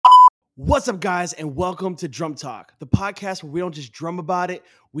What's up, guys, and welcome to Drum Talk, the podcast where we don't just drum about it,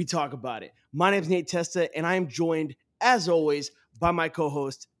 we talk about it. My name is Nate Testa, and I am joined, as always, by my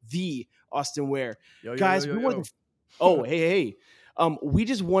co-host, the Austin Ware. Guys, we wanted to. Oh, hey. We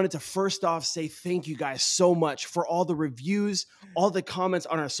just wanted to first off say thank you guys so much for all the reviews, all the comments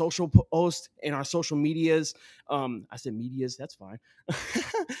on our social posts and our social medias. I said medias, that's fine.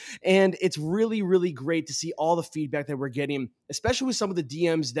 And it's really, really great to see all the feedback that we're getting, especially with some of the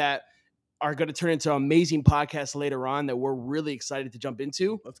DMs that are going to turn into amazing podcasts later on that we're really excited to jump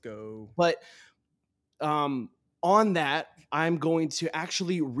into. Let's go. But on that, I'm going to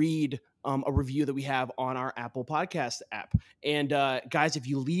actually read a review that we have on our Apple Podcast app. And guys, if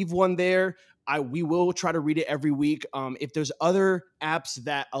you leave one there, we will try to read it every week. If there's other apps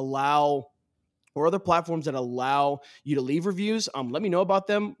that allow or other platforms that allow you to leave reviews, let me know about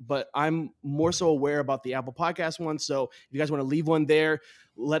them. But I'm more so aware about the Apple Podcast one. So if you guys want to leave one there,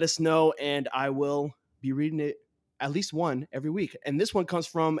 let us know, and I will be reading it at least one every week. And this one comes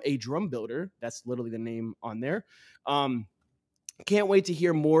from a drum builder. That's literally the name on there. Can't wait to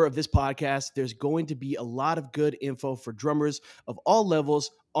hear more of this podcast. There's going to be a lot of good info for drummers of all levels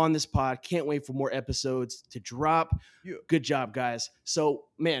on this pod. Can't wait for more episodes to drop. Yeah. Good job, guys. So,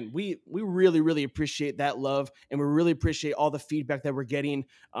 man, we really, really appreciate that love, and we really appreciate all the feedback that we're getting.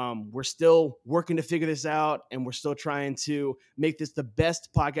 We're still working to figure this out, and we're still trying to make this the best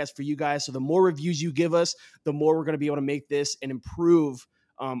podcast for you guys. So the more reviews you give us, the more we're going to be able to make this and improve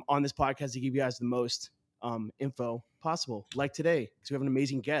on this podcast to give you guys the most info possible, like today, because we have an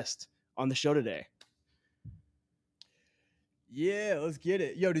amazing guest on the show today. Yeah, let's get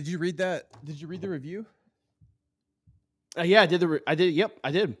it. Yo, did you read that? Did you read the review? Yeah, I did. Yep,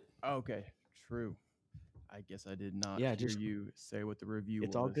 I did. Oh, okay, true. I guess I did not hear you say what the review was.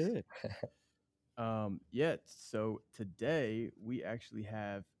 It's all good. Yeah, so today we actually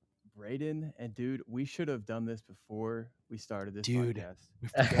have Braden, and dude, we should have done this before we started this podcast. We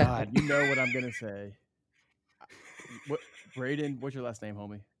forgot. You know what I'm gonna say. Braden, what's your last name,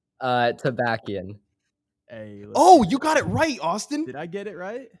 homie? Tabakian. Hey, oh, you got it right, Austin. Did I get it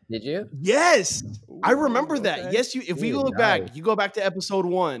right? Did you? Yes. Ooh, I remember that. okay. Yes, you. If we look back, you go back to episode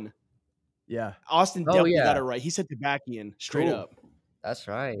 1. Yeah. Austin definitely got it right. He said Tabakian straight up. That's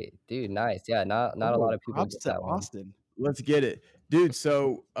right, dude. Nice. Yeah, not a lot of people get that one. Austin. Let's get it, dude.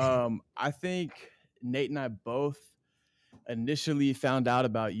 So I think Nate and I both initially found out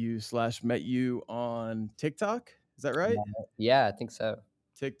about you / met you on TikTok. Is that right? Yeah, I think so.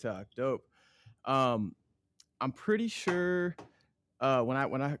 TikTok, dope. I'm pretty sure when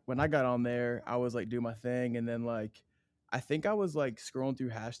I got on there, I was like doing my thing, and then like I think I was like scrolling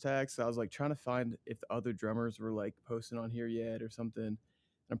through hashtags. So I was like trying to find if the other drummers were like posting on here yet or something. And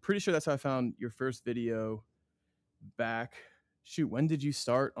I'm pretty sure that's how I found your first video back. Shoot, when did you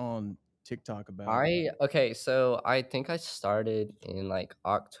start on TikTok about? Okay, so I think I started in like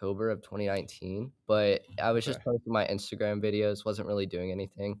October of 2019, but I was just posting my Instagram videos, wasn't really doing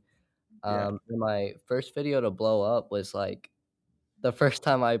anything. And my first video to blow up was like the first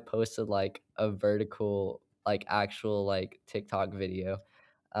time I posted like a vertical, like actual like TikTok video.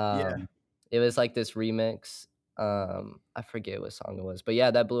 It was like this remix. I forget what song it was, but yeah,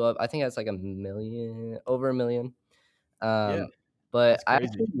 that blew up. I think that's like over a million. But I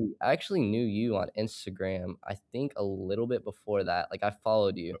actually knew you on Instagram, I think a little bit before that. Like I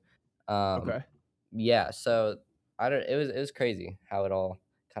followed you. Yeah, so it was crazy how it all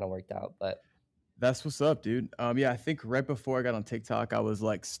kind of worked out, but that's what's up, dude. Yeah, I think right before I got on TikTok, I was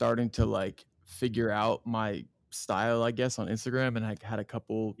like starting to like figure out my style, I guess, on Instagram, and I had a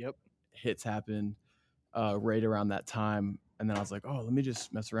couple hits happen right around that time, and then I was like, oh, let me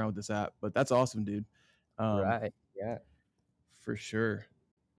just mess around with this app. But that's awesome, dude. Right, yeah, for sure.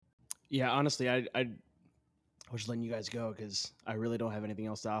 Yeah, honestly, I was just letting you guys go because I really don't have anything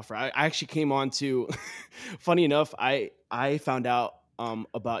else to offer. I actually came on to, funny enough, I found out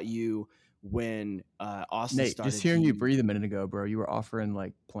about you when Austin Nate, started. Just hearing you breathe a minute ago, bro, you were offering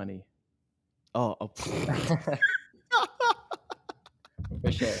like plenty. Oh.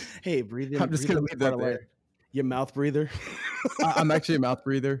 For sure. Hey, breathing. I'm just gonna leave that there. Your mouth breather. I'm actually a mouth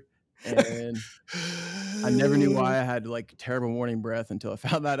breather, and I never knew why I had like terrible morning breath until I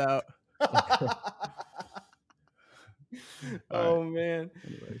found that out. Oh man.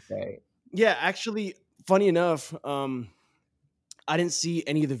 Okay. Yeah, actually, funny enough, I didn't see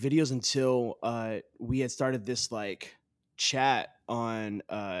any of the videos until we had started this like chat on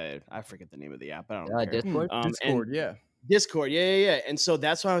I forget the name of the app. I don't know. Discord. Discord, yeah. And so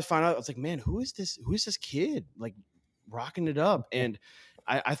that's why I found out. I was like, man, who is this kid like rocking it up? And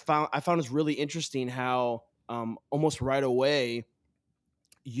I found it really interesting how almost right away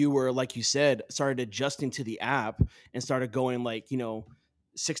you were, like you said, started adjusting to the app and started going like,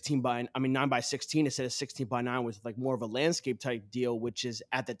 9 by 16 instead of 16 by 9 was like more of a landscape type deal, which is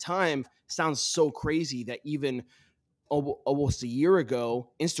at the time sounds so crazy that even almost a year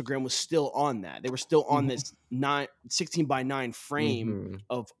ago, Instagram was still on that. They were still on this 16 by 9 frame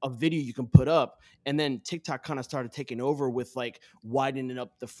of a video you can put up. And then TikTok kind of started taking over with like widening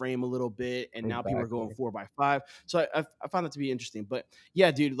up the frame a little bit. And now people are going Exactly. 4 by 5. So I found that to be interesting. But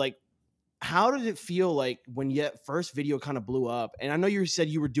yeah, dude, like, how did it feel like when your first video kind of blew up? And I know you said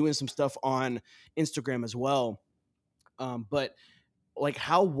you were doing some stuff on Instagram as well. But like,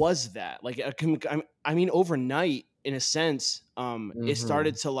 how was that? Like, I mean, overnight, in a sense, it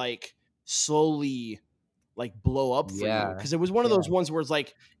started Mhm. to like slowly like blow up for you, Yeah. because it was one of those Yeah. ones where it's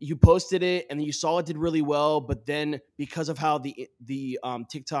like you posted it and then you saw it did really well, but then because of how the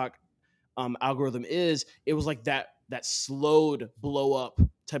TikTok algorithm is, it was like that slowed blow up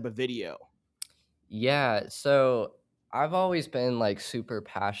type of video. Yeah, so I've always been like super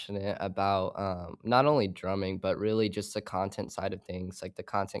passionate about not only drumming but really just the content side of things, like the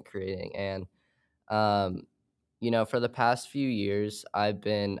content creating. And um for the past few years I've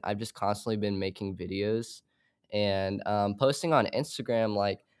just constantly been making videos and posting on Instagram.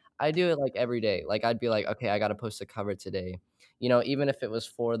 Like I do it like every day. Like I'd be like, okay, I got to post a cover today. Even if it was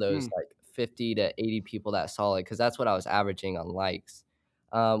for those Mm, like 50 to 80 people that saw it, because that's what I was averaging on likes,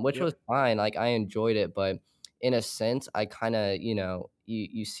 which yep. was fine. Like I enjoyed it, but in a sense, I kind of,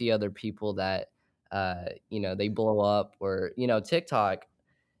 you see other people that, they blow up, or TikTok,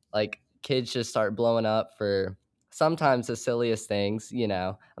 like kids just start blowing up for sometimes the silliest things.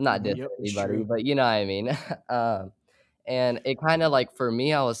 I'm not dissing Yep. It's anybody, true. but you know what I mean. um, and it kind of like for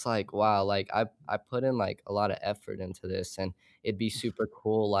me, I was like, wow, like I put in like a lot of effort into this, and it'd be super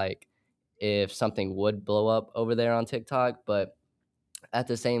cool, like if something would blow up over there on TikTok. But at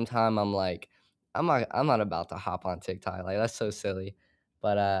the same time, I'm like, I'm not about to hop on TikTok. Like that's so silly.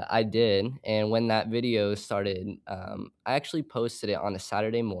 But I did, and when that video started, I actually posted it on a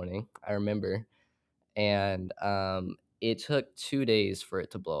Saturday morning. I remember, and it took 2 days for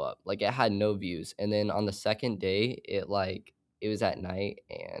it to blow up. Like it had no views, and then on the second day, it was at night,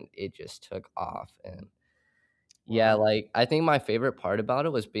 and it just took off. And yeah, Wow. like, I think my favorite part about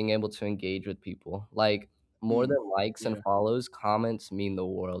it was being able to engage with people. Like, more Mm, than likes and yeah. follows, comments mean the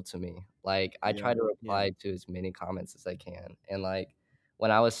world to me. Like, I Yeah. try to Yeah. reply to as many comments as I can, and, like,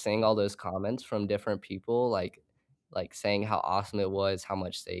 when I was seeing all those comments from different people, like, saying how awesome it was, how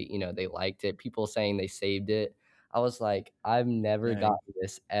much they liked it, people saying they saved it, I was like, "I've never Dang. gotten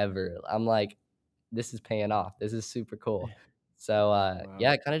this ever." I'm like, "This is paying off. This is super cool." So,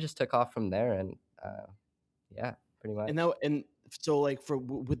 yeah, Wow. it kinda just took off from there, and, yeah, pretty And much. now, and so like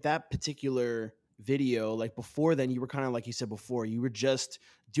with that particular video, like before then, you were kind of like you said before, you were just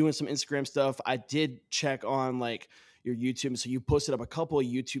doing some Instagram stuff. I did check on like your YouTube, so you posted up a couple of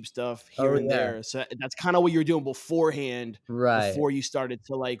YouTube stuff here Oh, and yeah. there. So that's kind of what you were doing beforehand, Right. before you started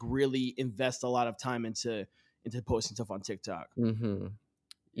to like really invest a lot of time into posting stuff on TikTok. Mhm.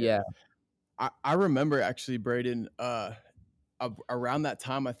 Yeah. Yeah. I remember actually, Braden, around that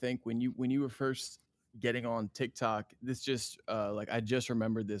time, I think when you were first getting on TikTok, this just like I just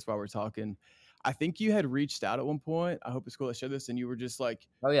remembered this while we're talking. I think you had reached out at one point. I hope it's cool I share this, and you were just like,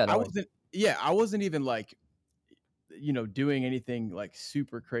 Oh, yeah, I no worries. wasn't, yeah, I wasn't even like, doing anything like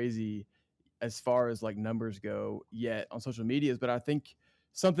super crazy as far as like numbers go yet on social medias, but I think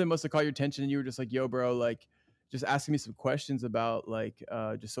something must have caught your attention, and you were just like, "Yo, bro, like, just asking me some questions about like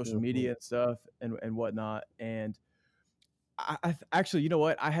just social Mhm. media and stuff and whatnot." And actually, you know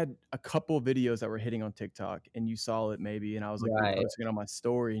what? I had a couple of videos that were hitting on TikTok, and you saw it maybe, and I was like Right. reposting it on my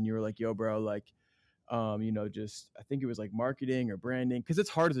story, and you were like, "Yo, bro, like, just I think it was like marketing or branding, because it's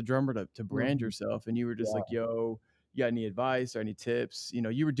hard as a drummer to brand Mhm. yourself." And you were just Yeah. like, "Yo, you got any advice or any tips?"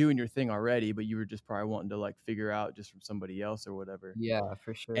 You were doing your thing already, but you were just probably wanting to like figure out just from somebody else or whatever. Yeah,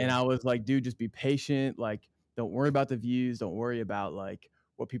 for And sure. I was like, "Dude, just be patient. Like, don't worry about the views. Don't worry about like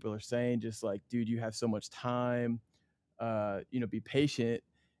what people are saying. Just like, dude, you have so much time. Be patient."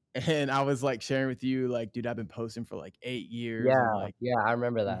 And I was like sharing with you, like, dude, I've been posting for like 8 years, and Yeah, like, yeah, I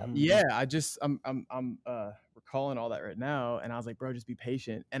remember that. Hmm. yeah, I'm recalling all that right now, and I was like, "Bro, just be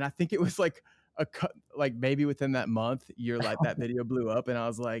patient." And I think it was like like maybe within that month, you're like that video blew up, and I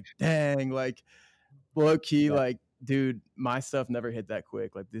was like, "Dang!" Like low key, Yeah. like, dude, my stuff never hit that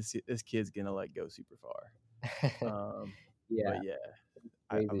quick. Like this kid's gonna like go super far. Yeah, But yeah,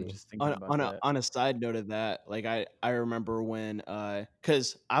 I was crazy. just thinking about that. On a side note of that, like I remember when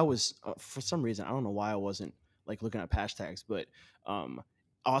because I was for some reason, I don't know why I wasn't like looking at hashtags, but um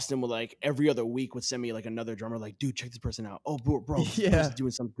Austin would like every other week would send me like another drummer, like, dude, check this person out. Oh, bro, this Yeah. person's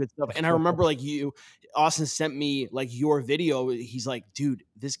doing some good stuff. And I remember like Austin sent me like your video. He's like, dude,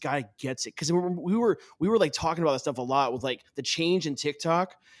 this guy gets it. Cause we were like talking about that stuff a lot with like the change in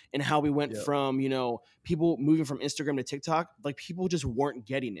TikTok and how we went Yep. from, you know, people moving from Instagram to TikTok. Like people just weren't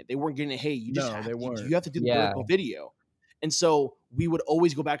getting it. They weren't getting it. Hey, you just No, they weren't. you have to do the Yeah. vertical video. And so we would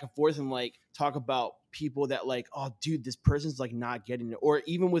always go back and forth and like talk about people that like, oh, dude, this person's like not getting it. Or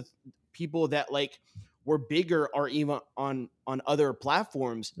even with people that like were bigger or even on other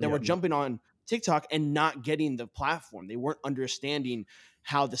platforms that were Yeah. jumping on TikTok and not getting the platform. They weren't understanding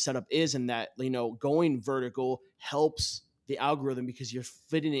how the setup is, and that, you know, going vertical helps the algorithm because you're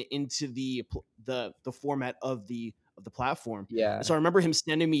fitting it into the format of the platform. Yeah. And so I remember him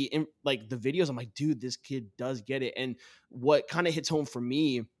sending me in like the videos. I'm like, dude, this kid does get it. And what kind of hits home for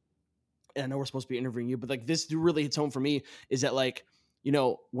me, and I know we're supposed to be interviewing you, but like this really hits home for me, is that like, you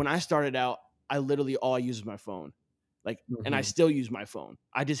know, when I started out, I literally all I use is my phone. Like, and I Mhm. still use my phone.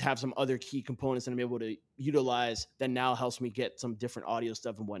 I just have some other key components that I'm able to utilize that now helps me get some different audio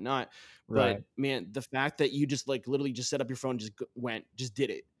stuff and whatnot. Right. But man, the fact that you just like literally just set up your phone, just just did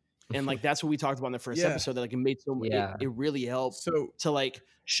it. And like, that's what we talked about in the first Yeah. episode, that like it made Yeah. it really helped So to like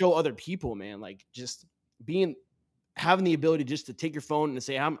show other people, man, like just having the ability just to take your phone and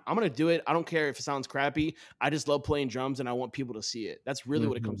say, I'm going to do it. I don't care if it sounds crappy. I just love playing drums and I want people to see it. That's really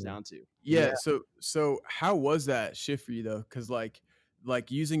what it comes Mhm. down to. yeah, so how was that shift for you though? Because like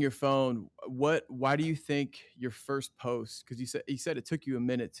using your phone, why do you think your first post? Because you said it took you a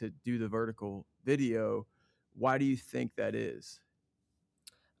minute to do the vertical video. Why do you think that is?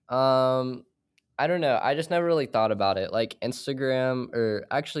 I don't know. I just never really thought about it. Like Instagram, or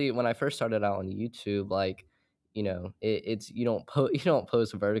actually when I first started out on YouTube, like, you know, it's you don't you don't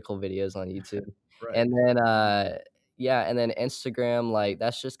post vertical videos on YouTube. Right. And then yeah, and then Instagram, like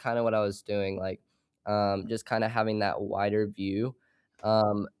that's just kind of what I was doing, like just kind of having that wider view.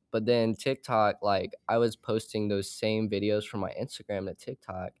 But then TikTok, like I was posting those same videos from my Instagram to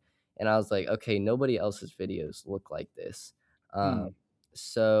TikTok, and I was like, okay, nobody else's videos look like this. Um, Mm.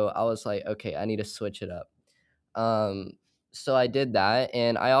 so I was like, okay, I need to switch it up. Um, so I did that,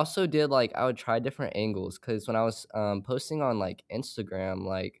 and I also did like I would try different angles, because when I was posting on like Instagram,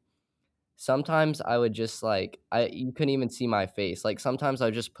 like sometimes I would just like you couldn't even see my face. Like sometimes I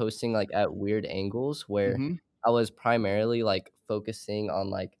was just posting like at weird angles where Hmm. I was primarily like focusing on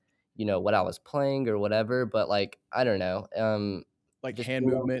like, you know, what I was playing or whatever, but like I don't know, Like just hand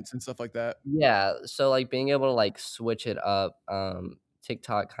being able, movements and stuff like that. yeah, so like being able to like switch it up,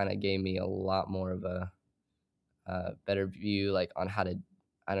 TikTok kind of gave me a lot more of a better view like on how to,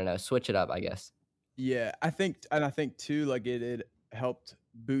 I don't know, switch it up, I guess. Yeah, I think too, like it helped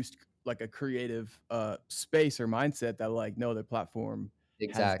boost like a creative space or mindset that like no other platform has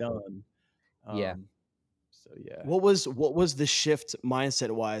Exactly. done. Yeah. So yeah. What was the shift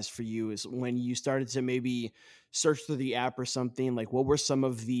mindset wise for you, is when you started to maybe search through the app or something? Like, what were some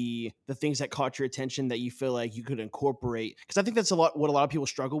of the things that caught your attention that you feel like you could incorporate? Because I think that's what a lot of people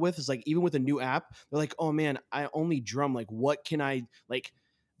struggle with, is like, even with a new app, they're like, oh man, I only drum. Like, what can I like?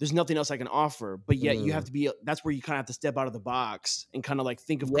 There's nothing else I can offer. But yet you have Mm. to be. That's where you kind of have to step out of the box and kind of like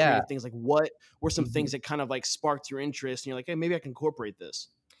think of Yeah. creative things. Like, what were some Mhm. things that kind of like sparked your interest? And you're like, hey, maybe I can incorporate this.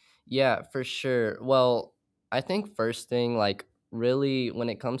 Yeah, for sure. Well, I think first thing, like really when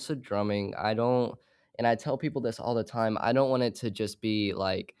it comes to drumming, I don't, and I tell people this all the time, I don't want it to just be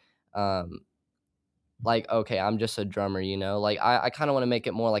um like, okay, I'm just a drummer, you know? Like I kind of want to make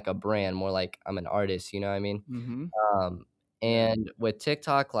it more like a brand, more like I'm an artist, you know what I mean? Mm-hmm. Um, Yeah. and with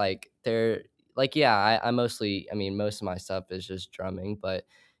TikTok, like they're like, yeah, I mostly, I mean, most of my stuff is just drumming, but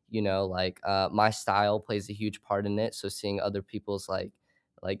you know, like my style plays a huge part in it. So seeing other people's like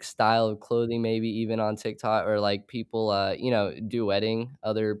style of clothing, maybe even on TikTok, or like people, you know, duetting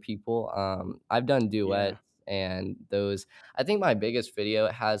other people. I've done Yeah. duets, and those. I think my biggest video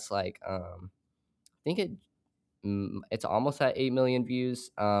has like, I think it's almost at 8 million views.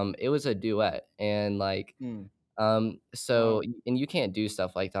 It was a duet, and like Mm. so Wow. and you can't do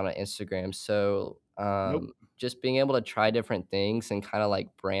stuff like that on Instagram. So, Nope. just being able to try different things and kinda,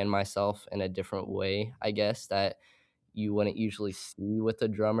 like, brand myself in a different way, I guess, that you wouldn't usually see with a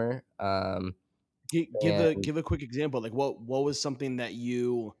drummer, and Give a quick example. Like, what was something that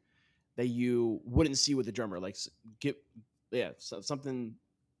you wouldn't see with a drummer? Like, give yeah, something.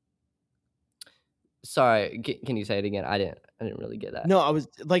 sorry, can you say it again? I didn't really get that. No, I was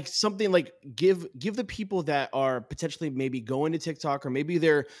like something like give the people that are potentially maybe going to TikTok, or maybe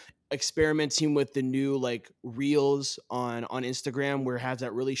they're experimenting with the new like reels on Instagram where it has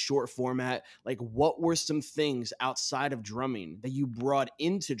that really short format. Like, what were some things outside of drumming that you brought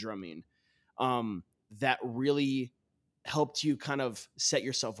into drumming that really helped you kind of set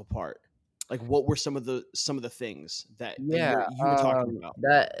yourself apart? Like, what were some of the things that Yeah, you were talking about?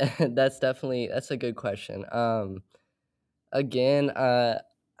 that's a good question. Again,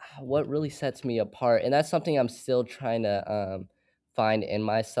 what really sets me apart, and that's something I'm still trying to find in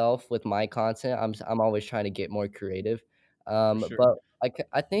myself with my content. I'm always trying to get more creative. For sure. But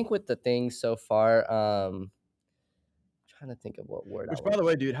I think with the things so far, trying to think of what word I Which, by would. the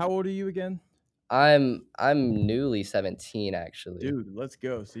way, dude, how old are you again? I'm newly 17 actually. Dude, let's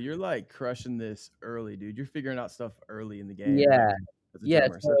go. So you're like crushing this early, dude. You're figuring out stuff early in the game, like Yeah. as a Yeah,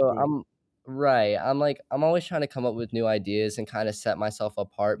 drummer. So that's so cool. I'm always trying to come up with new ideas and kind of set myself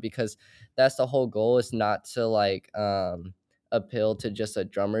apart because that's the whole goal is not to like appeal to just a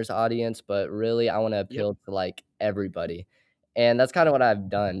drummer's audience, but really I want to Yep. appeal to like everybody. And that's kind of what I've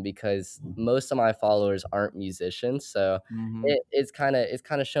done because most of my followers aren't musicians. So Mhm. it's kind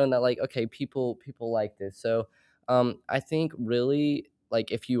of shown that like okay, people like this. So I think really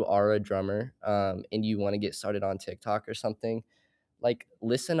like if you are a drummer and you want to get started on TikTok or something, like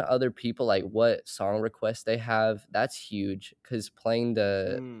listen to other people like what song requests they have. That's huge because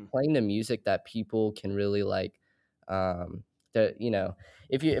Mm, playing the music that people can really like the you know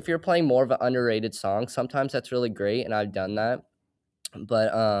if you're playing more of an underrated song, sometimes that's really great and I've done that.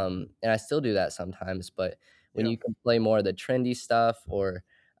 But and I still do that sometimes, but when yeah. you can play more of the trendy stuff or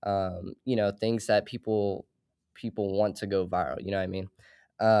things that people want to go viral, you know what I mean?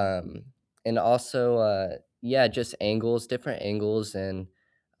 And also yeah, just angles, different angles, and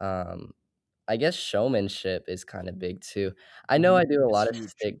um I guess showmanship is kind of big too. I know I Mhm. do a It's lot of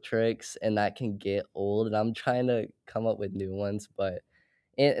huge. stick tricks and that can get old and I'm trying to come up with new ones, but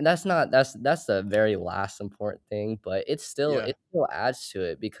and that's not that's the very last important thing, but Yeah. it still adds to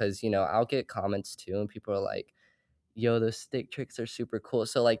it because, I'll get comments too and people are like, "Yo, those stick tricks are super cool."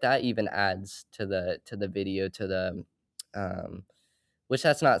 So, like, that even adds to the video, to the, um which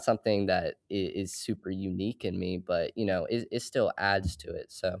that's not something that is super unique in me, but, it still adds to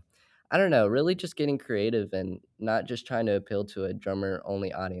it. So, I don't know, really just getting creative and not just trying to appeal to a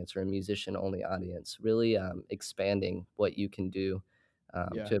drummer-only audience or a musician-only audience, really, expanding what you can do,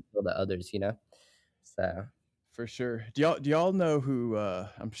 Yeah. to appeal to others, you know? So, For sure. Do y'all know who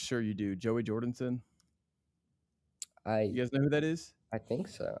I'm sure you do, Joey Jordison? I You guys know who that is? I think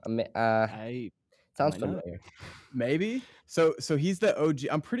so. I mean, I sounds might not. familiar. Maybe. So he's the OG.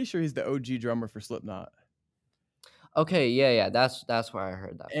 I'm pretty sure he's the OG drummer for Slipknot. Okay, yeah, that's where I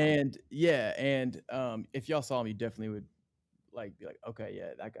heard that from. And yeah, and if y'all saw him, you definitely would like be like, okay,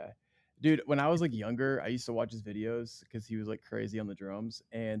 yeah, that guy. Dude, when I was like younger, I used to watch his videos because he was like crazy on the drums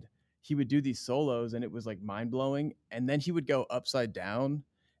and he would do these solos and it was like mind blowing. And then he would go upside down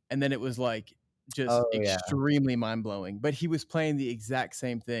and then it was like just Oh, yeah. extremely mind blowing. But he was playing the exact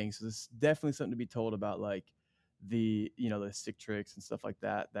same thing. So there's definitely something to be told about like the stick tricks and stuff like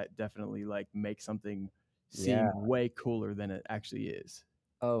that that definitely like make something Yeah. seem way cooler than it actually is.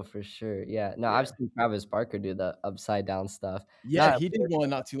 Oh, for sure. Yeah. No, I've Yeah. seen Travis Barker do the upside down stuff. Yeah, Not he did one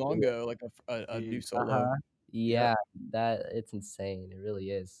not too long ago, like a new Dude. solo. Uh-huh. Yep, Yeah, that it's insane. It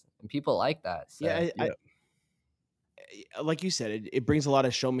really is. And people like that. Yeah, So, yep. like you said, it brings a lot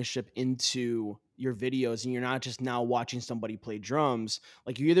of showmanship into your videos, and you're not just now watching somebody play drums.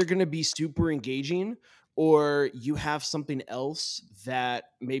 Like, you're either going to be super engaging, or you have something else that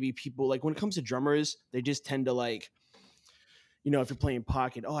maybe people like. When it comes to drummers, they just tend to like, if you're playing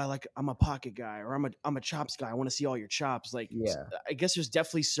pocket, oh, I'm a pocket guy, or I'm a chops guy. I want to see all your chops. Like, yeah. I guess there's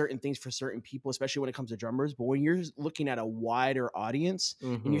definitely certain things for certain people, especially when it comes to drummers. But when you're looking at a wider audience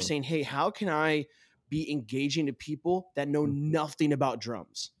and you're Mhm. saying, hey, how can I be engaging to people that know Mhm. nothing about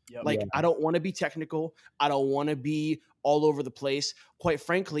drums? Yep. Yeah. Like, I don't want to be technical. I don't want to be all over the place. Quite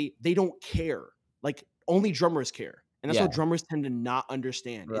frankly, they don't care. Like, only drummers care. And that's Yeah. what drummers tend to not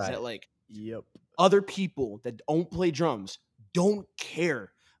understand is Right. that, like, Yep. other people that don't play drums don't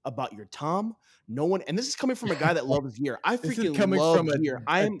care about your tom. No one, and this is coming from a guy that loves gear. I This is freaking coming love from a gear.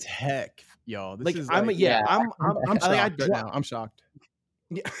 a I'm tech, y'all. This like, is I'm a like yeah, Yeah. I'm I like I shocked right drop. now. I'm shocked.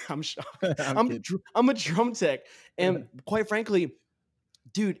 Yeah, I'm shocked. I'm kidding. I'm a drum tech, and quite frankly,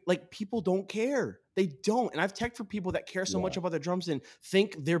 dude, like, people don't care. They don't. And I've teched for people that care so much Yeah. about their drums and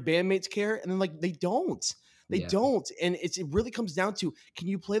think their bandmates care, and then like they don't. They Yeah. don't. And it really comes down to, can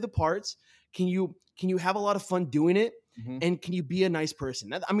you play the parts? Can you have a lot of fun doing it? Mhm. And can you be a nice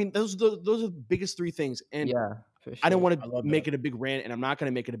person? I mean, those are the biggest three things. And Yeah, for I didn't sure. want I to love make that. it a big rant, and I'm not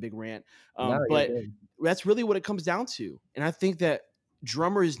going to make it a big rant. No, you're But good. that's really what it comes down to. And I think that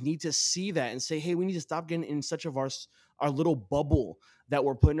drummers need to see that and say, hey, we need to stop getting in such of our little bubble that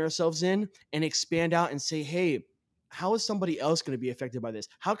we're putting ourselves in and expand out and say, hey, how is somebody else going to be affected by this?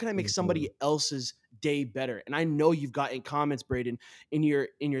 How can I make somebody else's day better? And I know you've gotten comments, Braden, in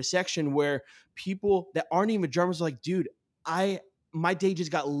your section where people that aren't even drummers are like, dude, my day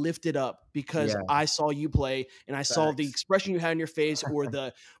just got lifted up because Yeah. I saw you play and I saw the expression you had in your face or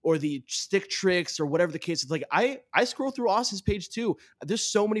the stick tricks or whatever the case is. Like I scroll through Austin's page too. There's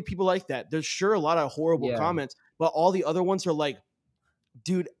so many people like that. There's sure a lot of horrible Yeah. comments, but all the other ones are like,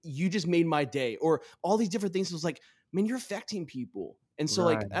 dude, you just made my day, or all these different things. It was like, man, you're affecting people. And so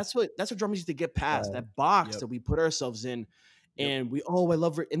like Right. that's what drummers need to get past, Right. that box Yep. that we put ourselves in. Yep. And I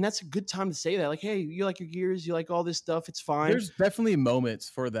love it. And that's a good time to say that. Like, hey, you like your gears, you like all this stuff. It's fine. There's definitely moments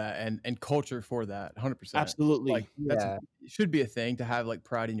for that and culture for that. 100%. Absolutely. Like that's Yeah. it should be a thing to have like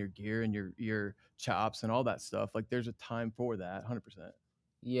pride in your gear and your chops and all that stuff. Like there's a time for that. 100%.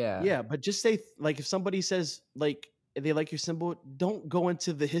 Yeah. Yeah. But just say, like, if somebody says like they like your symbol, don't go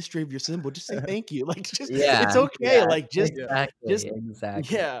into the history of your symbol. Just say thank you. Like, just Yeah. it's okay. Yeah. Like just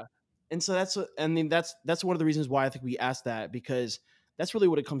Exactly. yeah. And so that's what I mean. That's one of the reasons why I think we asked that, because that's really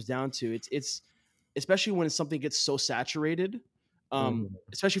what it comes down to. It's especially when something gets so saturated,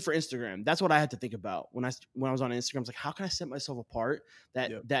 especially for Instagram. That's what I had to think about when I was on Instagram. I was like, how can I set myself apart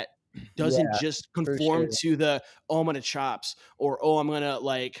that doesn't just conform to the, oh, I'm gonna chops, or oh, I'm gonna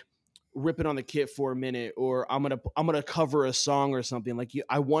like rip it on the kit for a minute, or I'm gonna cover a song or something. Like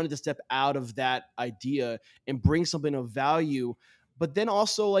I wanted to step out of that idea and bring something of value, but then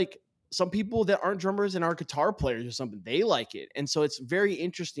also like some people that aren't drummers and are guitar players or something, they like it. And so it's very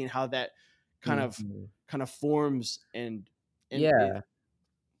interesting how that kind of forms and yeah.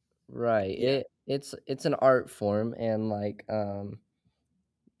 Right. Yeah. It's an art form, and like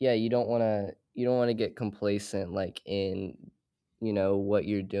yeah, you don't want to get complacent like in what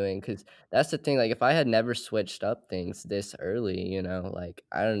you're doing, because that's the thing. Like if I had never switched up things this early, like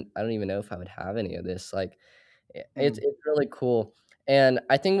I don't even know if I would have any of this. Like it's really cool. And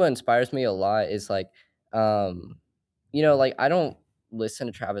I think what inspires me a lot is like like I don't listen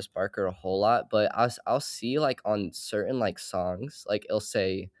to Travis Barker a whole lot, but I'll see like on certain like songs, like it'll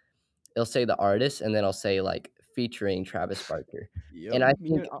say the artist, and then I'll say like featuring Travis Barker. And I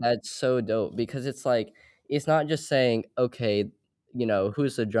think that's so dope, because it's like it's not just saying, okay,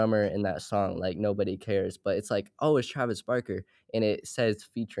 who's the drummer in that song, like nobody cares, but it's like, oh, it's Travis Barker, and it says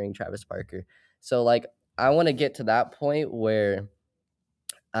featuring Travis Barker. So like I want to get to that point where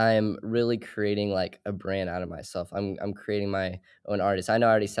I'm really creating like a brand out of myself. I'm creating my own artist. I know I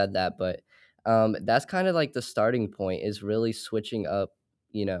already said that, but that's kind of like the starting point, is really switching up,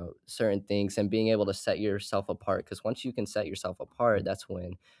 certain things and being able to set yourself apart. Because once you can set yourself apart, that's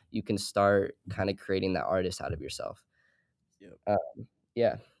when you can start kind of creating that artist out of yourself.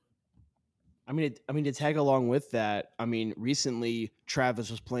 Yeah. I mean, to tag along with that, I mean, recently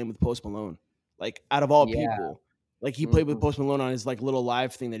Travis was playing with Post Malone, like out of all people. Like he played with Post Malone on his like little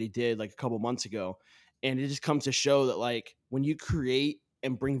live thing that he did like a couple months ago. And it just comes to show that like when you create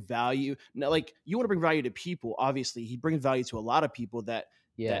and bring value, now like you want to bring value to people, obviously. He brings value to a lot of people that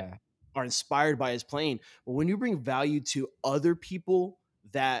are inspired by his playing. But when you bring value to other people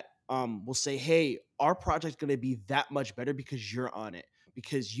that will say, hey, our project's going to be that much better because you're on it,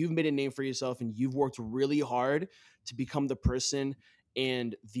 because you've made a name for yourself and you've worked really hard to become the person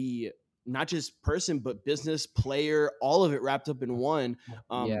and the not just person, but business, player, all of it wrapped up in one.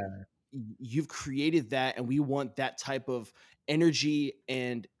 You've created that, and we want that type of energy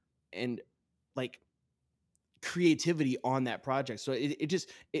and like creativity on that project. So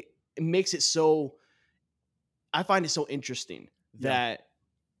it makes it so, I find it so interesting that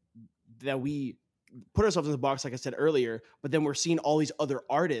we put ourselves in the box, like I said earlier, but then we're seeing all these other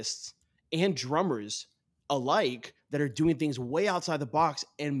artists and drummers alike that are doing things way outside the box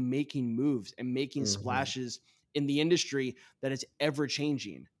and making moves and making splashes in the industry that is ever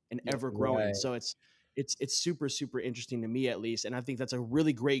changing and ever growing. Right. So it's super, super interesting to me, at least. And I think that's a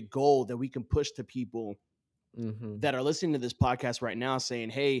really great goal that we can push to people that are listening to this podcast right now, saying,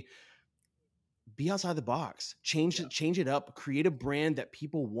 hey, be outside the box, change it up, create a brand that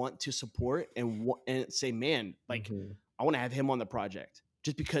people want to support and say, man, like I want to have him on the project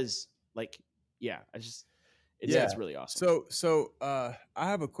just because, like, it's really awesome. So I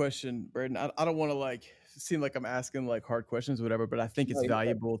have a question, Braden. I don't want to like seem like I'm asking like hard questions or whatever, but I think it's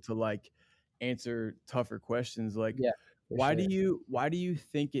valuable to like answer tougher questions. Like, why do you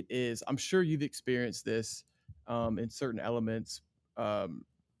think it is? I'm sure you've experienced this in certain elements.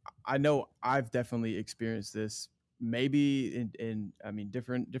 I know I've definitely experienced this, maybe in I mean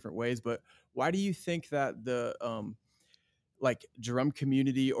different ways, but why do you think that like drum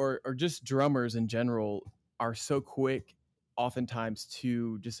community or just drummers in general are so quick oftentimes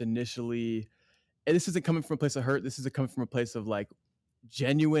to just initially, and this isn't coming from a place of hurt, this is coming from a place of like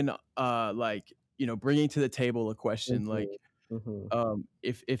genuine like, you know, bringing to the table a question like Mhm. Mhm.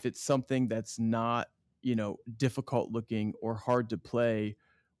 if it's something that's not, you know, difficult looking or hard to play,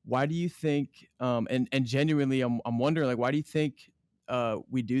 why do you think and genuinely I'm wondering like why do you think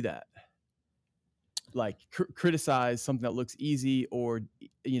we do that? Like criticize something that looks easy or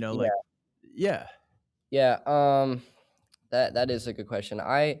you know Yeah. like yeah. Yeah, that is a good question.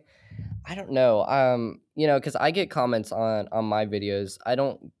 I don't know, you know, because I get comments on my videos.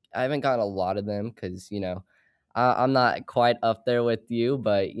 I haven't gotten a lot of them because you know, I'm not quite up there with you,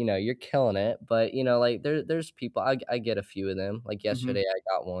 but, you know, you're killing it. But, you know, like, there's people I get a few of them. Like, Mhm. yesterday, I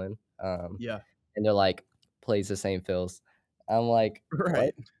got one, Yeah. and they're like, "Plays the same fills." I'm like, "What?"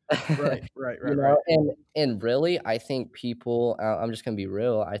 Right. Right. Right. You Right. know? Right. And really, I think people I'm just gonna be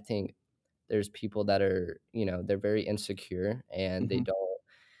real, I think there's people that are, you know, they're very insecure, and Mhm.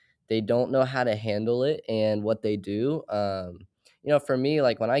 they don't know how to handle it, and what they do, you know, for me,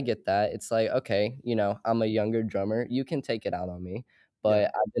 like, when I get that, it's like, "Okay, you know, I'm a younger drummer, you can take it out on me, Yeah.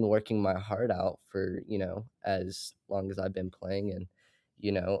 but I've been working my heart out for, you know, as long as I've been playing," and,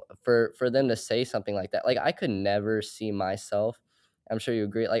 you know, for them to say something like that, like, I could never see myself I'm sure you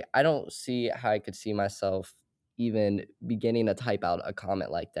agree, like, I don't see how I could see myself even beginning to type out a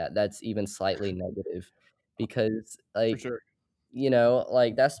comment like that, that's even slightly negative, because, For like, sure. you know,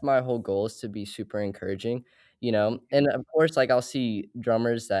 like, that's my whole goal is to be super encouraging, you know? And, of course, like, I'll see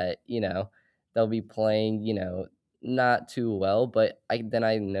drummers that, you know, they'll be playing, you know, not too well, but I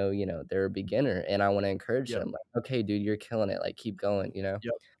know, you know, they're a beginner, and I wanna encourage Yep. them, like, "Okay, dude, you're killing it, like, keep going," you know?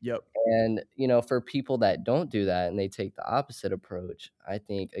 Yep. Yep. And, you know, for people that don't do that and they take the opposite approach, I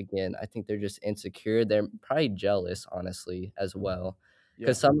think, again, I think they're just insecure. They're probably jealous, honestly, as well.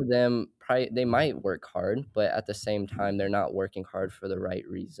 Because Yeah. some of them probably they might work hard, but at the same time, they're not working hard for the right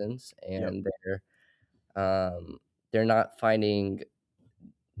reasons, Yep. and they're not finding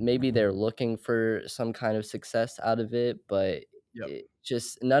maybe they're looking for some kind of success out of it, but Yep. it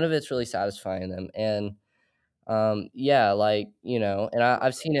just none of it's really satisfying them, and yeah, like, you know, and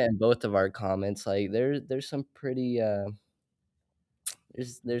I've seen it in both of our comments, like, there's some pretty,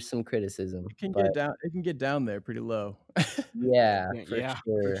 there's some criticism, but It can get down there pretty low. yeah, Yeah, for yeah.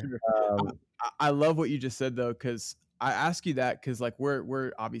 For sure. sure. I love what you just said though, because I ask you that because like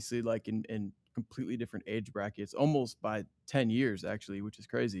we're obviously like in completely different age brackets, almost by 10 years actually, which is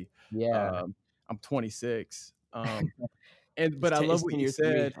crazy. Yeah, I'm 26. And It's but I love it's what 10 you years for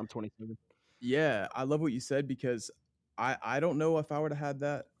me. said. I'm 27. Yeah, I love what you said because I don't know if I would have had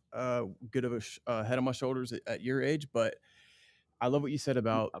that good of a head on my shoulders at your age, but I love what you said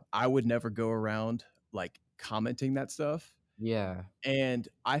about I would never go around like commenting that stuff. yeah, And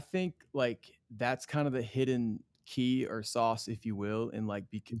I think, like, that's kind of the hidden key or sauce, if you will, in, like,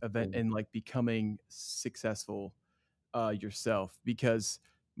 mhm, like, becoming successful, yourself, because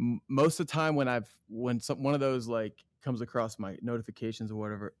most of the time when some one of those, like, comes across my notifications or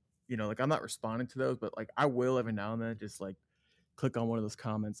whatever, you know, like, I'm not responding to those, but, like, I will every now and then just, like, click on one of those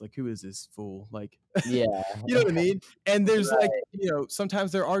comments, like, "Who is this fool?" Like, yeah, you know what I mean? And there's, like, right, you know,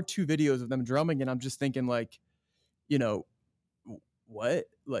 sometimes there are 2 videos of them drumming, and I'm just thinking, like, you know, what?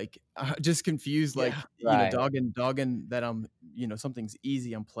 Like, just confused, Yeah. like, you know, right, dogging that I'm you know, something's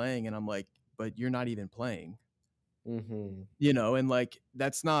easy, I'm playing, and I'm like, "But you're not even playing." mhm, You know, and, like,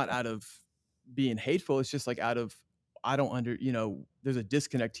 that's not out of being hateful, it's just, like, out of I don't you know, there's a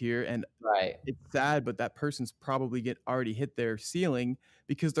disconnect here, and right, it's sad, but that person's probably get already hit their ceiling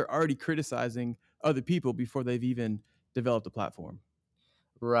because they're already criticizing other people before they've even developed a platform.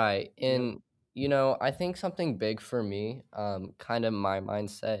 right, Yep. and, you know, I think something big for me, kinda my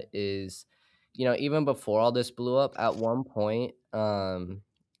mindset is, you know, even before all this blew up, at one point,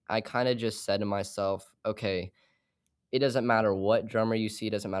 I kinda just said to myself, "Okay, it doesn't matter what drummer you see,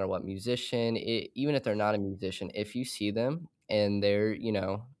 it doesn't matter what musician, even if they're not a musician, if you see them and they're, you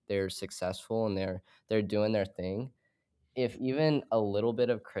know, they're successful and they're doing their thing, if even a little bit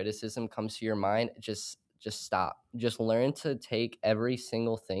of criticism comes to your mind, just stop. Just learn to take every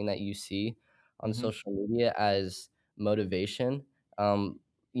single thing that you see on Mhm. social media as motivation. Um,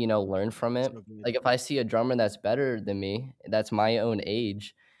 you know, learn from it. So good. Like if I see a drummer that's better than me, that's my own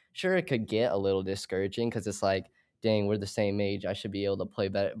age, sure it could get a little discouraging because it's like, dang, we're the same age. I should be able to play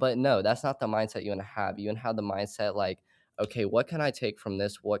better. But no, that's not the mindset you want to have. You want to have the mindset like, okay, what can I take from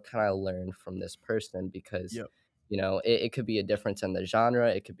this? What can I learn from this person? Because Yep. you know, it could be a difference in the genre,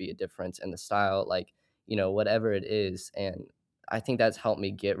 it could be a difference in the style, like, you know, whatever it is, and I think that's helped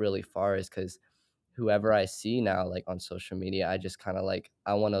me get really far is because whoever I see now, like on social media, I just kind of like,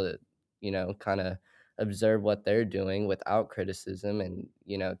 I want to, kind of observe what they're doing without criticism and,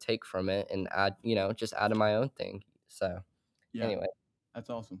 take from it and add, just add my own thing. So Yeah, anyway, that's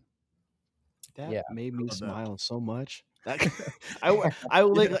awesome. That yeah. made I me love that. smile so much. I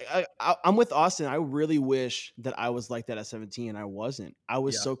would Yeah. I'm with Austin. I really wish that I was like that at 17. I wasn't. I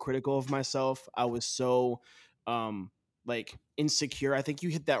was Yeah. so critical of myself. I was so like insecure. I think you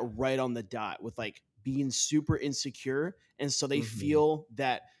hit that right on the dot with like being super insecure. And so they Mhm. feel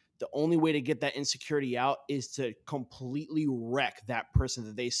that the only way to get that insecurity out is to completely wreck that person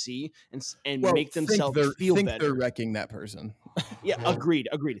that they see and Well, make themselves feel think they're better. wrecking that person. Yeah, agreed,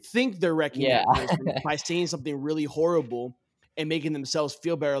 agreed. Think they're wrecking Yeah. that person by saying something really horrible and making themselves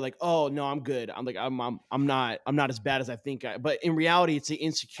feel better. Like, oh no, I'm good. I'm like, I'm not as bad as I think. But in reality, it's the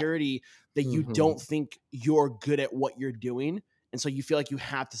insecurity that you Hmm. don't think you're good at what you're doing, and so you feel like you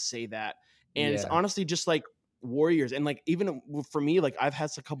have to say that. And it's Yeah. honestly just like warriors, and like even for me, like I've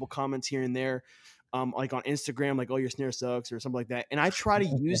had a couple comments here and there. Like on Instagram, like, oh, your snare sucks or something like that. And I try to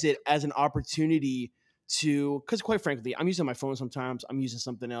use it as an opportunity to, because quite frankly, I'm using my phone sometimes. I'm using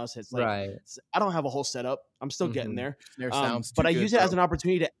something else. It's like Right. I don't have a whole setup. I'm still getting Hmm. there. Snare sounds But too I good, use it as bro. an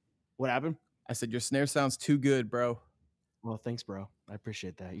opportunity to. What happened? I said your snare sounds too good, bro. Well, thanks, bro. I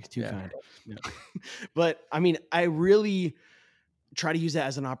appreciate that. You're too Yeah. kind. Yeah. But I mean, I really try to use that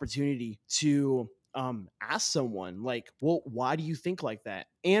as an opportunity to ask someone like, well, why do you think like that?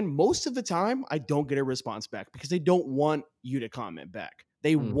 And most of the time I don't get a response back because they don't want you to comment back.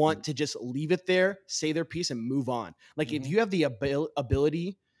 They Hmm. want to just leave it there, say their piece, and move on. Like if Mhm. you have the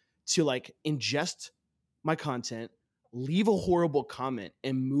ability to like ingest my content, leave a horrible comment,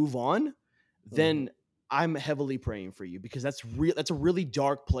 and move on, Hmm. then I'm heavily praying for you because that's real. That's a really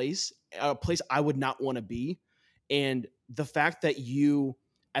dark place, a place I would not want to be. And the fact that you,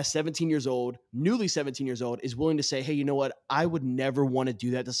 as 17 years old, newly 17 years old, is willing to say, hey, you know what? I would never want to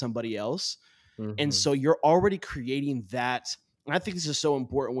do that to somebody else. And Hmm. so you're already creating that. And I think this is so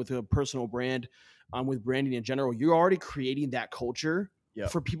important with a personal brand, with branding in general. You're already creating that culture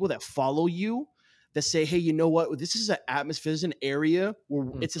Yep. for people that follow you that say, hey, you know what? This is an atmosphere, this is an area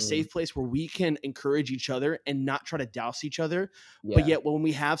where it's a Hmm. safe place where we can encourage each other and not try to douse each other. But Yeah. yet, when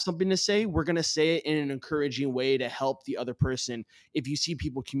we have something to say, we're going to say it in an encouraging way to help the other person. If you see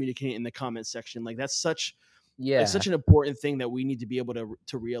people communicating in the comment section, like that's Yeah. such an important thing that we need to be able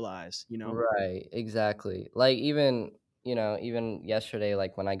to realize, you know? Right, exactly. Like even, even yesterday,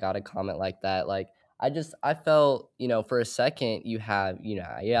 like when I got a comment like that, like I felt, for a second you had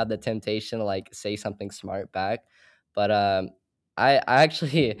the temptation to like say something smart back. But I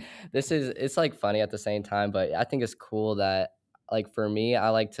actually it's like funny at the same time, but I think it's cool that like for me, I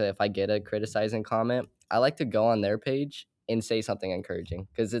like to, if I get a criticizing comment, I like to go on their page and say something encouraging.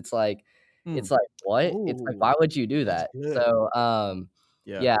 Cause Hmm. it's like, what? It's like, Oh, why would you do that's that? good. So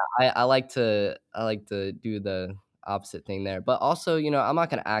Yeah. yeah, I like to do the opposite thing there, but also, I'm not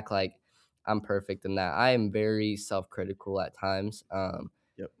gonna act like I'm perfect in that. I am very self-critical at times.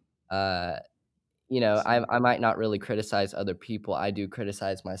 Yep. Uh, I might not really criticize other people. I do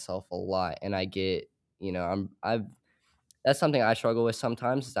criticize myself a lot, and I get, I've that's something I struggle with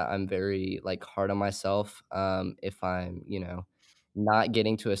sometimes is that I'm very like hard on myself. If I'm, not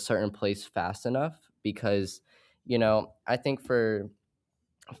getting to a certain place fast enough because, I think for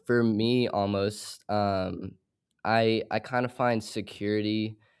me almost I kind of find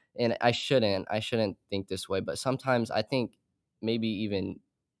security, and I shouldn't think this way, but sometimes I think maybe even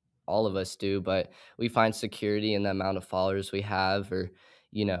all of us do, but we find security in the amount of followers we have, or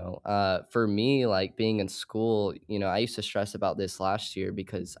for me, like being in school, I used to stress about this last year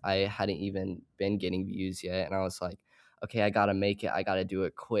because I hadn't even been getting views yet, and I was like, okay, I gotta make it, I gotta do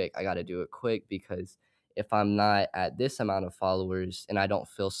it quick because if I'm not at this amount of followers and I don't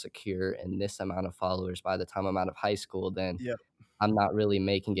feel secure in this amount of followers by the time I'm out of high school, then Yep. I'm not really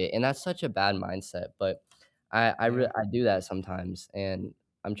making it, and that's such a bad mindset, but Yeah. I do that sometimes, and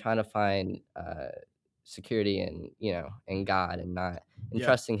I'm trying to find, security in God, and not and Yeah.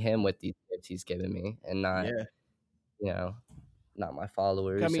 trusting Him with these gifts He's given me, and not, Yeah. you know, not my I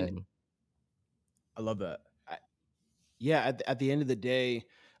followers, mean, and I love that. I, yeah, at the end of the day,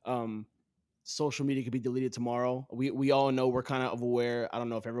 um, social media could be deleted tomorrow. We all know, we're kind of aware. I don't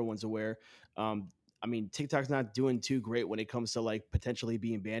know if everyone's aware. Um, I mean, TikTok's not doing too great when it comes to like potentially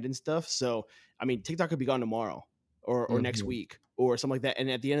being banned and stuff. So, I mean, TikTok could be gone tomorrow or next Mhm. week or something like that. And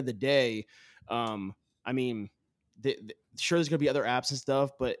at the end of the day, I mean, sure, there's gonna be other apps and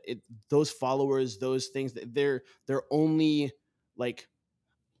stuff, but those followers, those things, they're only like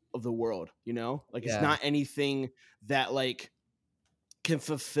of the world, you know? Like it's Yeah. not anything that like can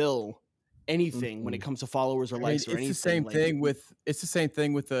fulfill anything when it Mhm. comes to followers or I mean, likes or anything. Like, it's the same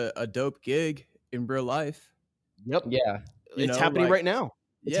thing with a dope gig in real life, yep, Yeah. you it's know, happening like right now.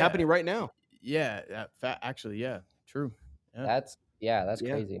 It's yeah, happening right now. yeah, actually, yeah, true. Yeah. That's Yeah.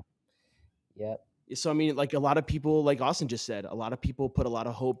 crazy. Yep. So I mean, like a lot of people, like Austin just said, a lot of people put a lot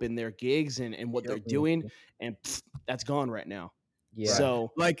of hope in their gigs and what they're Yep. doing, Mhm. and that's gone right now. Yeah. Right.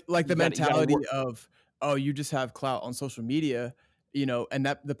 So Like the you got to mentality work. of, "Oh, you just have clout on social media," and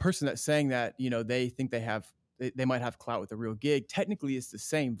that the person that's saying that, they think they might have clout with a real gig. Technically, it's the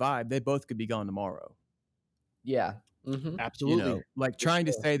same vibe. They both could be gone tomorrow. Yeah. Mhm. Absolutely. Like For trying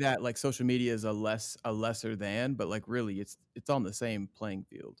to sure. say that like social media is a lesser than, but like really it's on the same playing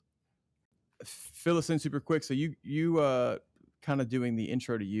field. Fill us in super quick. So you kind of doing the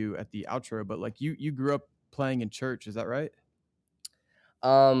intro to you at the outro, but like you grew up playing in church, is that right?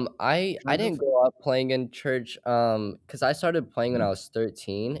 I Kind of? didn't grow up playing in church, because I started playing when I was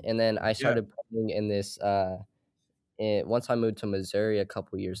 13, and then I Yeah. started playing in this, once I moved to Missouri a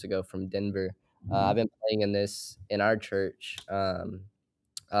couple years ago from Denver. I've Mhm. been playing in this in our church,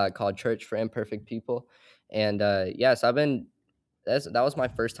 called Church for Imperfect People, and, yes, that was my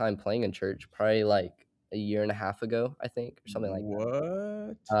first time playing in church, probably, like, a year and a half ago, I think, or something like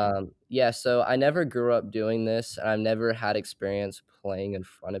that. What? Yeah, so I never grew up doing this, and I've never had experience playing in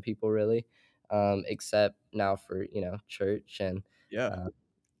front of people really, except now for, church, Yeah. uh,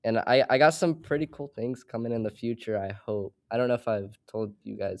 and I got some pretty cool things coming in the future, I hope. I don't know if I've told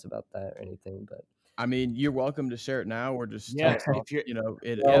you guys about that or anything, but I mean, you're welcome to share it now or just Yeah, talk, if you're in well,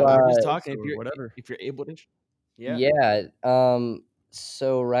 yeah, we're just post talking. or whatever. If you're able to, yeah. yeah,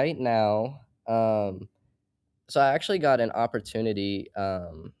 so right now, so I actually got an opportunity,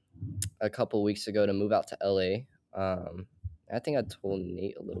 a couple weeks ago to move out to LA. I think I told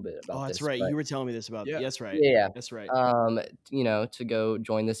Nate a little bit Oh, about that's this, right. but You were telling me this about. Yeah. That's right. yeah, That's right. to go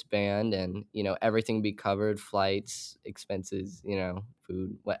join this band and, everything be covered, flights, expenses,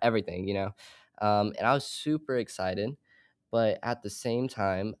 food, everything, and I was super excited, but at the same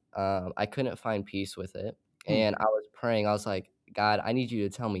time, I couldn't find peace with it. Hmm. And I was praying. I was like, God, I need you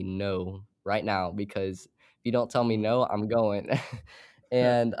to tell me no right now, because if you don't tell me Mm. no, I'm going.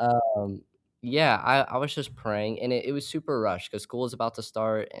 And yeah, I was just praying, and it was super rushed because school was about to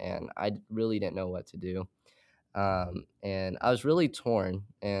start, and really didn't know what to do. And I was really torn,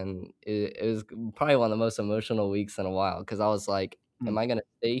 and it was probably one of the most emotional weeks in a while because I was like, Hmm. am I gonna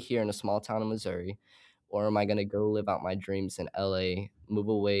stay here in a small town in Missouri, or am I gonna go live out my dreams in LA, move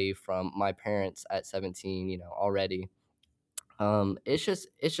away from my parents at 17, already? It's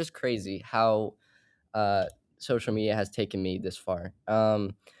just crazy how uh, social media has taken me this far.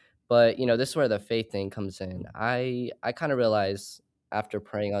 But this is where the faith thing comes in. I kind of realized after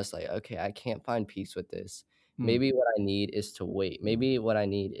praying, I was like, okay, I can't find peace with this. Hmm. Maybe what I need is to wait. Maybe what I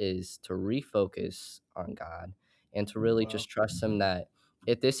need is to refocus on God and to really Wow. just trust Him that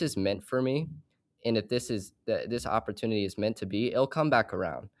if this is meant for me, and if this opportunity is meant to be, it'll come back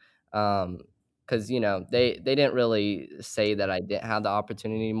around. Because they didn't really say that I didn't have the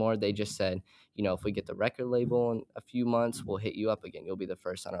opportunity anymore. They just said, if we get the record label in a few months, we'll hit you up again. You'll be the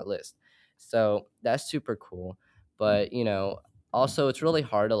first on our list. So that's super cool. But, also it's really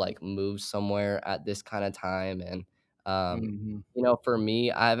hard to like move somewhere at this kind of time. And, Mhm. for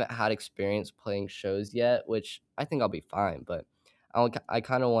me, I haven't had experience playing shows yet, which I think I'll be fine. But I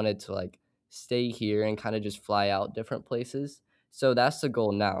kind of wanted to like stay here and kind of just fly out different places. So that's the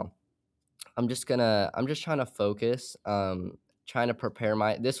goal now. I'm just trying to focus, trying to prepare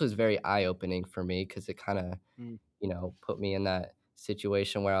this was very eye-opening for me because it kind of, Mm. put me in that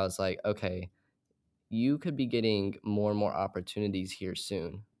situation where I was like, okay, you could be getting more and more opportunities here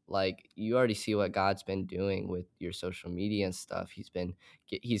soon. Like you already see what God's been doing with your social media and stuff.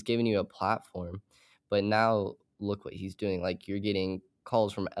 He's giving you a platform, but now look what he's doing. Like you're getting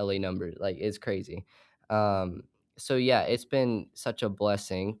calls from LA numbers. Like it's crazy. Um, so yeah, it's been such a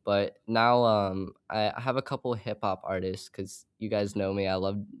blessing. But now I have a couple hip hop artists because you guys know me. I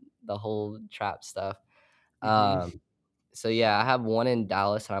love the whole trap stuff. Mhm. Um, so yeah, I have one in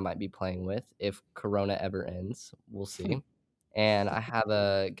Dallas that I might be playing with if Corona ever ends. We'll see. And I have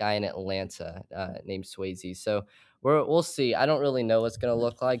a guy in Atlanta named Swayze. So we'll see. I don't really know what's gonna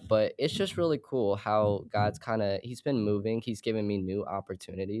look like, but it's just really cool how God's he's been moving. He's given me new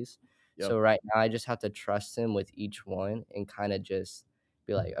opportunities. Yep. So right now I just have to trust him with each one and kind of just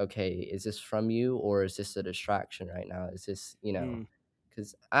be like, okay, is this from you or is this a distraction right now? Is this, Mm.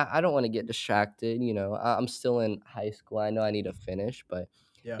 because I don't want to get distracted. I'm still in high school. I know I need to finish, but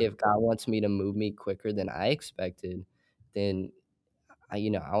Yeah. if God wants me to move me quicker than I expected, then I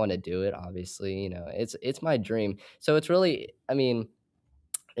want to do it. Obviously, it's my dream. So it's really, I mean,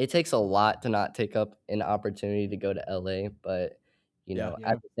 it takes a lot to not take up an opportunity to go to LA, but, Yeah. at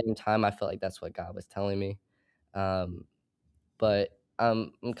Yeah. the same time, I felt like that's what God was telling me. Um, but,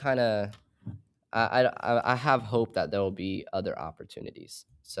 I'm kinda I have hope that there will be other opportunities,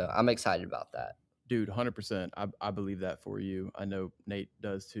 so I'm excited about that. Dude, 100%. I believe that for you. I know Nate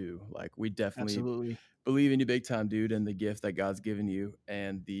does too. Like, we definitely Absolutely. believe in you big time, dude, and the gift that God's given you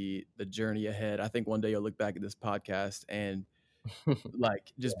and the journey ahead. I think one day you'll look back at this podcast and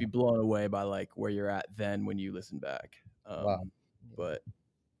like just be blown away by like where you're at then when you listen back. Wow. But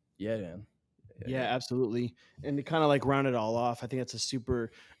yeah, man. Yeah, absolutely. And to kind of like round it all off, I think that's a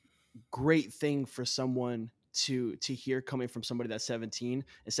super great thing for someone to hear coming from somebody that's 17.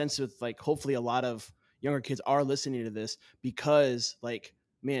 A sense with like hopefully a lot of younger kids are listening to this because like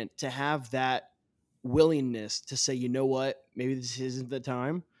man, to have that willingness to say, you know what, maybe this isn't the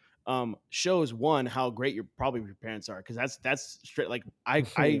time, shows one how great your probably your parents are because that's straight like I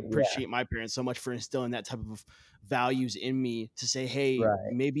Yeah, appreciate my parents so much for instilling that type of values in me to say, hey,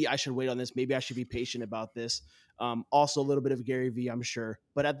 right. maybe I should wait on this, maybe I should be patient about this. Also a little bit of Gary Vee, I'm sure,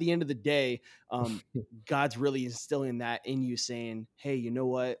 but at the end of the day, God's really instilling that in you, saying, hey, you know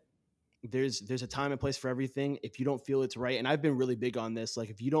what, there's a time and place for everything. If you don't feel it's right, and I've been really big on this, like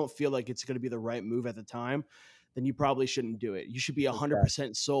if you don't feel like it's going to be the right move at the time, then you probably shouldn't do it. You should be Exactly.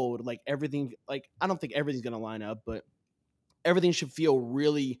 100% sold. Like everything, like I don't think everything's going to line up, but everything should feel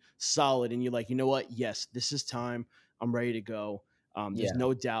really solid. And you're like, you know what? Yes, this is time. I'm ready to go. There's Yeah.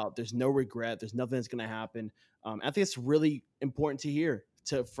 no doubt. There's no regret. There's nothing that's going to happen. I think it's really important to hear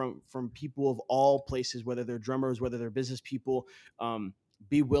from people of all places, whether they're drummers, whether they're business people.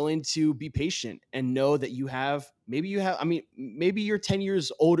 Be willing to be patient and know that I mean, maybe you're 10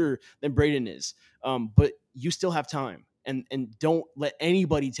 years older than Braden is, but you still have time. And don't let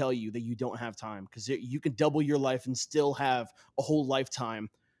anybody tell you that you don't have time because you can double your life and still have a whole lifetime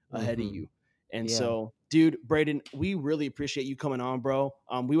ahead of Mhm. you. And Yeah. so, dude, Braden, we really appreciate you coming on, bro.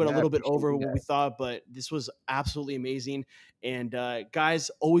 We went a Yeah, I little bit appreciate over you what we guys. thought, but this was absolutely amazing. And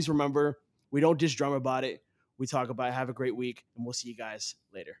guys, always remember, we don't just drum about it. We talk about it. Have a great week, and we'll see you guys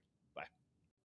later.